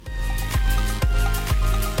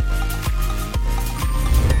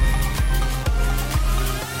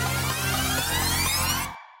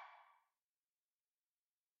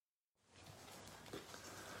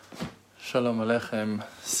Shalom Aleichem,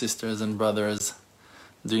 sisters and brothers,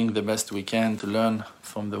 doing the best we can to learn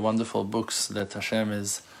from the wonderful books that Hashem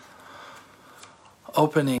is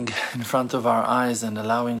opening in front of our eyes and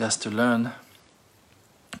allowing us to learn.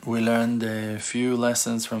 We learned a few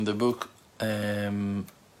lessons from the book Likutei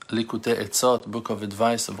Etzot, Book of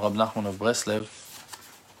Advice of Rab Nachman of Breslev.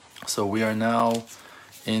 So we are now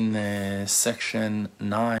in section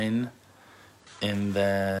 9 in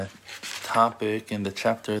the topic, in the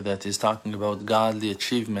chapter that is talking about godly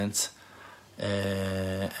achievements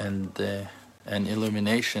and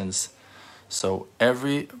illuminations. So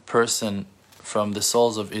every person from the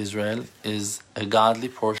souls of Israel is a godly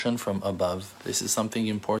portion from above. This is something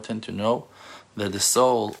important to know, that the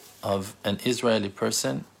soul of an Israeli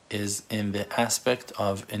person is in the aspect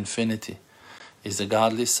of infinity, is a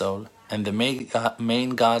godly soul, and the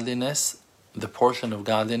main godliness, the portion of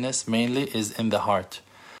godliness mainly is in the heart.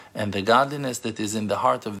 And the godliness that is in the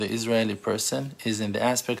heart of the Israeli person is in the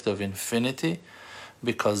aspect of infinity,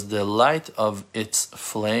 because the light of its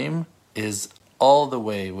flame is all the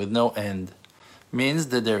way with no end. Means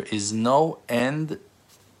that there is no end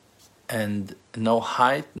and no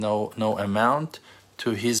height, no amount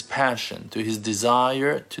to his passion, to his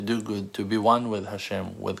desire to do good, to be one with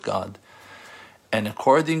Hashem, with God. And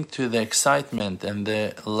according to the excitement and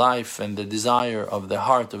the life and the desire of the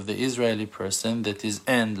heart of the Israeli person that is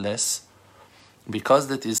endless, because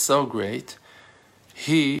that is so great,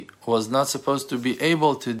 he was not supposed to be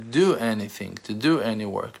able to do anything, to do any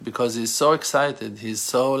work, because he's so excited, he's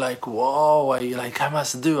so like, whoa, I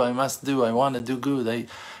must do, I want to do good, I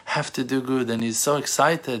have to do good, and he's so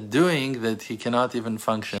excited doing that he cannot even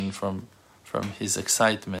function from his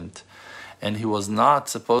excitement. And he was not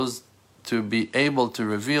supposed to be able to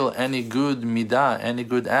reveal any good midah, any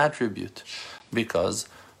good attribute, because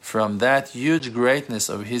from that huge greatness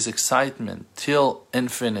of his excitement till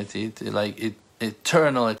infinity, till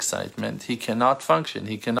eternal excitement, he cannot function,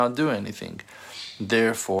 he cannot do anything.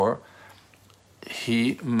 Therefore,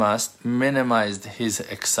 he must minimize his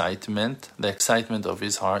excitement, the excitement of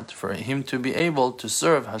his heart, for him to be able to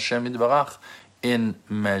serve Hashem Yitbarach in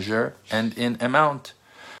measure and in amount.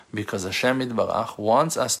 Because Hashem Yitbarach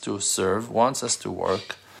wants us to serve, wants us to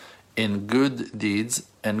work in good deeds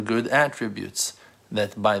and good attributes,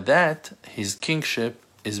 that by that his kingship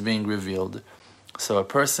is being revealed. So a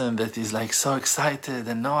person that is so excited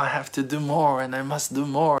and no, I have to do more and I must do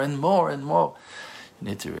more and more and more, you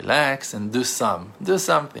need to relax and do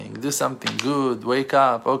something good. Wake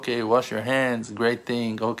up, okay, wash your hands, great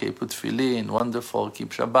thing, okay, put tefillin, wonderful, keep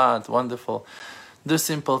Shabbat, wonderful. Do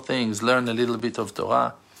simple things, learn a little bit of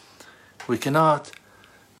Torah. We cannot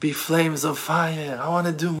be flames of fire. I want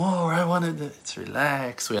to do more. It's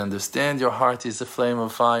relax. We understand your heart is a flame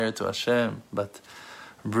of fire to Hashem, but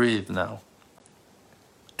breathe now.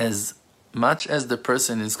 As much as the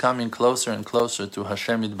person is coming closer and closer to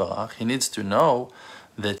Hashem Yitbarach, he needs to know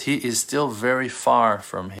that he is still very far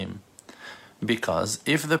from him. Because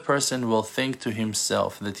if the person will think to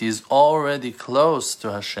himself that he is already close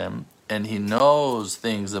to Hashem and he knows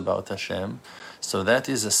things about Hashem, so that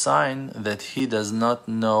is a sign that he does not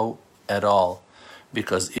know at all.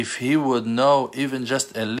 Because if he would know even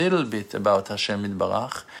just a little bit about Hashem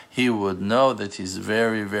Yitbarach, he would know that he's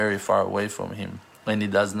very, very far away from him, and he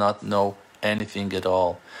does not know anything at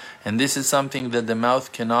all. And this is something that the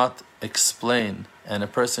mouth cannot explain, and a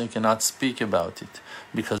person cannot speak about it,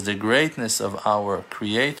 because the greatness of our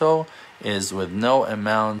Creator is with no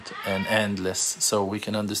amount and endless. So we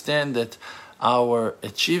can understand that our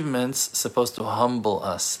achievements supposed to humble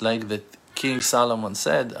us, like that King Solomon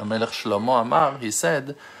said, Amelech Shlomo Amar, he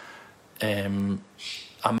said, Amarti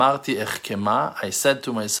echkema, I said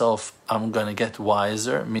to myself, I'm going to get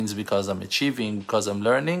wiser, means because I'm achieving, because I'm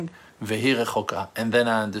learning, vehi rechoka, and then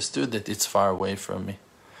I understood that it's far away from me.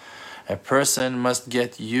 A person must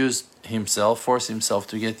force himself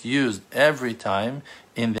to get used every time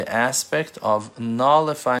in the aspect of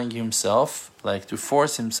nullifying himself, like to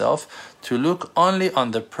force himself to look only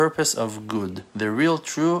on the purpose of good, the real,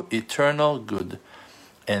 true, eternal good.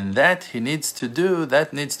 And that he needs to do,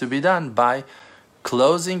 that needs to be done by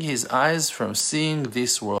closing his eyes from seeing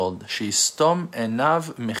this world. Shistom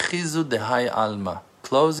enav mechizu dehai alma.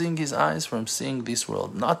 Closing his eyes from seeing this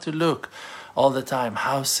world. Not to look all the time,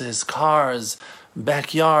 houses, cars,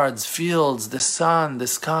 backyards, fields, the sun, the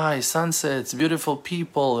sky, sunsets, beautiful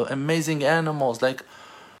people, amazing animals.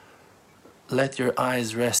 Let your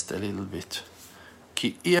eyes rest a little bit.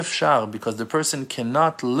 Ki ifshar, because the person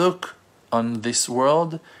cannot look on this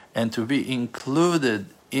world and to be included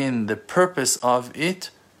in the purpose of it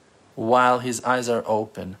while his eyes are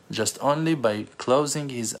open, just only by closing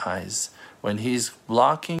his eyes. when he's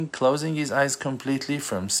closing his eyes completely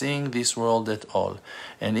from seeing this world at all.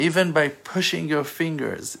 And even by pushing your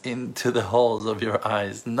fingers into the holes of your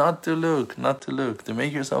eyes, not to look, to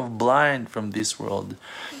make yourself blind from this world.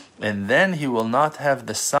 And then he will not have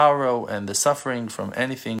the sorrow and the suffering from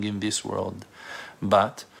anything in this world.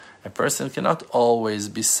 But a person cannot always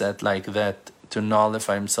be set like that to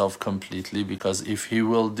nullify himself completely, because if he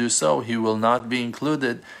will do so, he will not be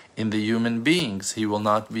included in the human beings. He will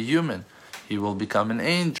not be human. He will become an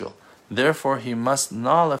angel. Therefore, he must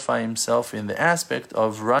nullify himself in the aspect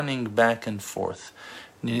of running back and forth.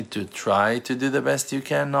 You need to try to do the best you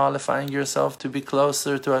can, nullifying yourself to be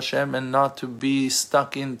closer to Hashem and not to be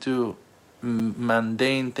stuck into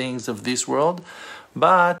mundane things of this world,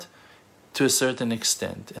 but to a certain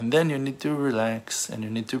extent. And then you need to relax, and you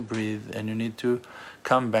need to breathe, and you need to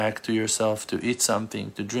come back to yourself, to eat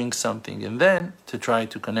something, to drink something, and then to try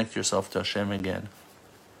to connect yourself to Hashem again.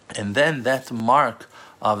 And then that mark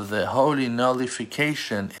of the holy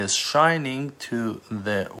nullification is shining to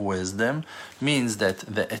the wisdom, means that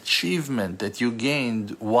the achievement that you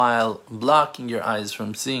gained while blocking your eyes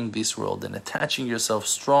from seeing this world and attaching yourself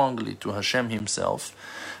strongly to Hashem Himself,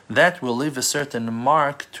 that will leave a certain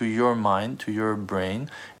mark to your mind, to your brain,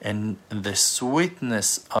 and the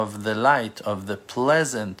sweetness of the light, of the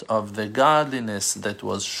pleasant, of the godliness that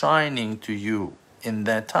was shining to you in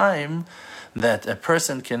that time, that a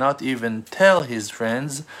person cannot even tell his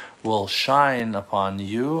friends, will shine upon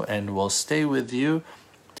you and will stay with you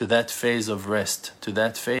to that phase of rest, to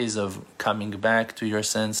that phase of coming back to your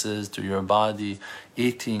senses, to your body,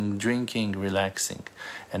 eating, drinking, relaxing.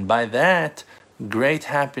 And by that, great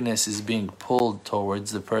happiness is being pulled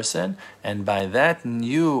towards the person, and by that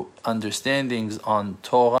new understandings on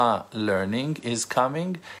Torah learning is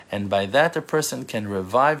coming, and by that a person can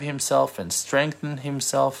revive himself and strengthen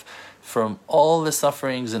himself from all the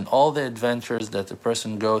sufferings and all the adventures that a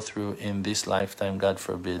person go through in this lifetime, God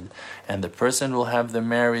forbid. And the person will have the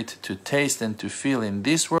merit to taste and to feel in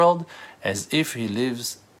this world as if he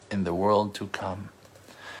lives in the world to come.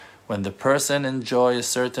 When the person enjoys a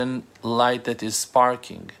certain light that is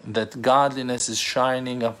sparking, that godliness is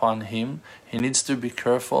shining upon him, he needs to be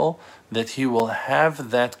careful that he will have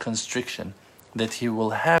that constriction, that he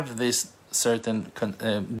will have this certain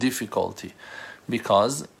difficulty.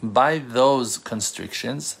 Because by those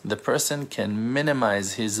constrictions, the person can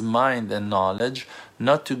minimize his mind and knowledge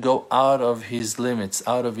not to go out of his limits,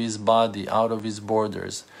 out of his body, out of his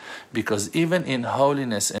borders. Because even in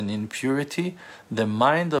holiness and in purity, the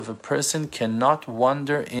mind of a person cannot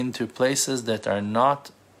wander into places that are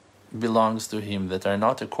not belongs to him, that are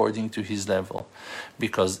not according to his level.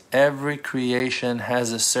 Because every creation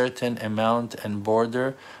has a certain amount and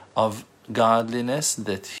border of godliness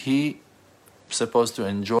that he supposed to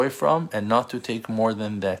enjoy from, and not to take more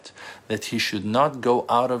than that, that he should not go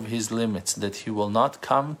out of his limits, that he will not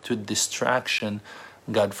come to distraction,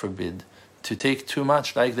 God forbid, to take too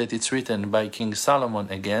much, like that it's written by King Solomon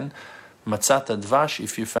again, Matzat Dvash,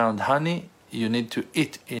 if you found honey, you need to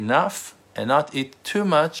eat enough and not eat too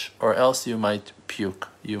much, or else you might puke,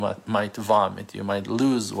 you might vomit, you might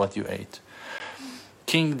lose what you ate.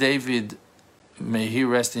 King David, may he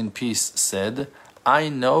rest in peace, said, I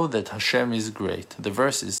know that Hashem is great. The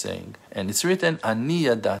verse is saying, and it's written, Ani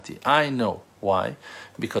yadati, I know. Why?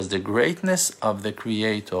 Because the greatness of the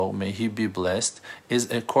Creator, may He be blessed, is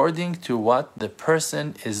according to what the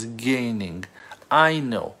person is gaining. I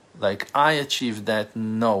know, like I achieved that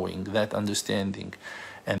knowing, that understanding.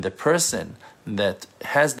 And the person that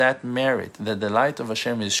has that merit, that the light of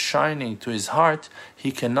Hashem is shining to his heart,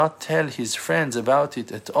 he cannot tell his friends about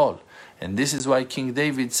it at all. And this is why King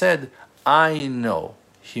David said, I know.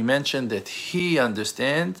 He mentioned that he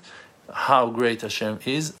understands how great Hashem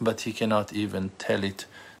is, but he cannot even tell it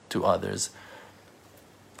to others.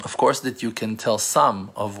 Of course that you can tell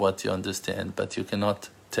some of what you understand, but you cannot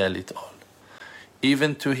tell it all.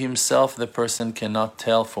 Even to himself, the person cannot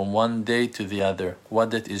tell from one day to the other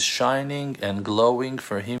what that is shining and glowing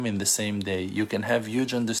for him in the same day. You can have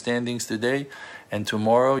huge understandings today, and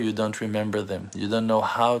tomorrow you don't remember them. You don't know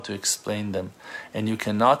how to explain them. And you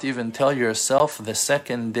cannot even tell yourself the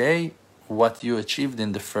second day what you achieved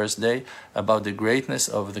in the first day about the greatness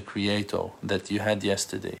of the Creator that you had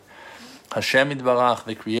yesterday. Hashem Yitbarach,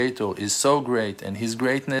 the Creator, is so great, and His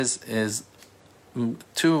greatness is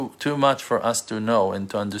too much for us to know and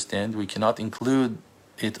to understand. We cannot include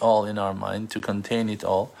it all in our mind, to contain it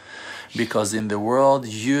all, because in the world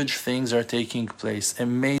huge things are taking place,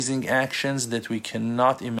 amazing actions that we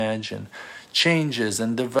cannot imagine, changes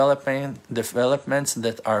and developments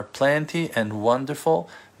that are plenty and wonderful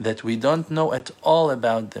that we don't know at all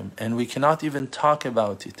about them, and we cannot even talk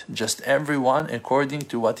about it. Just everyone according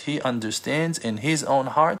to what he understands in his own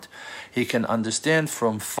heart, he can understand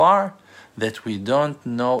from far that we don't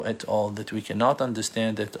know at all, that we cannot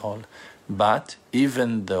understand at all. But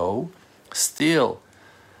even though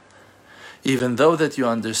that you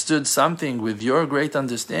understood something with your great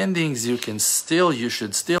understandings, you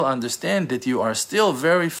should still understand that you are still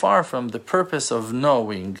very far from the purpose of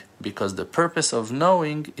knowing, because the purpose of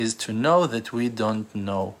knowing is to know that we don't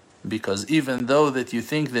know. Because even though that you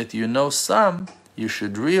think that you know some, you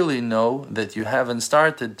should really know that you haven't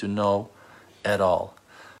started to know at all.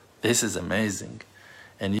 This is amazing.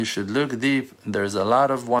 And you should look deep. There's a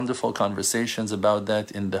lot of wonderful conversations about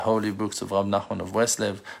that in the holy books of Rab Nachman of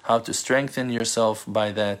Breslev, how to strengthen yourself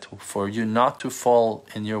by that, for you not to fall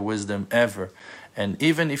in your wisdom ever. And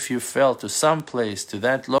even if you fell to some place, to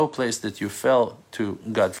that low place that you fell to,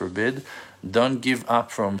 God forbid, don't give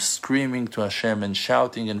up from screaming to Hashem and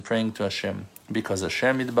shouting and praying to Hashem, because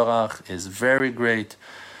Hashem Yitbarach is very great,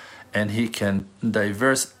 and He can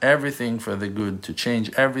diverse everything for the good, to change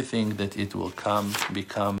everything, that it will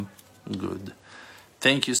become good.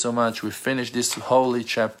 Thank you so much. We finished this holy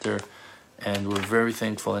chapter, and we're very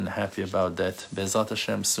thankful and happy about that. Be'ezrat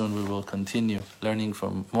Hashem, soon we will continue learning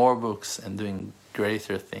from more books and doing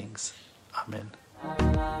greater things. Amen.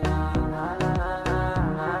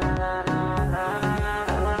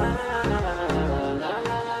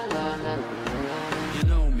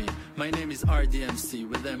 RDMC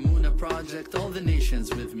with the Emunah Project, all the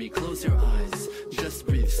nations with me. Close your eyes, just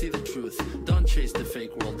breathe, see the truth. Don't chase the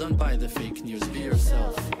fake world, don't buy the fake news. Be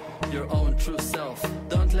yourself, your own true self.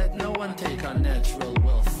 Don't let no one take our natural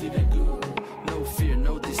wealth. See the good, no fear,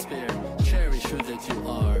 no despair. Cherish who that you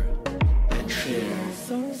are and share.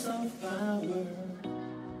 Source of power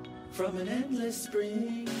from an endless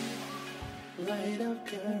spring. Light of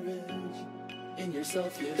courage in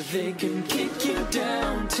yourself. They can kick you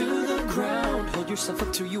down to the ground. Hold yourself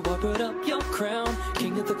up till you are, put up your crown.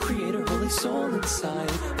 King of the Creator, holy soul inside.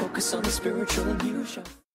 Focus on the spiritual and you shall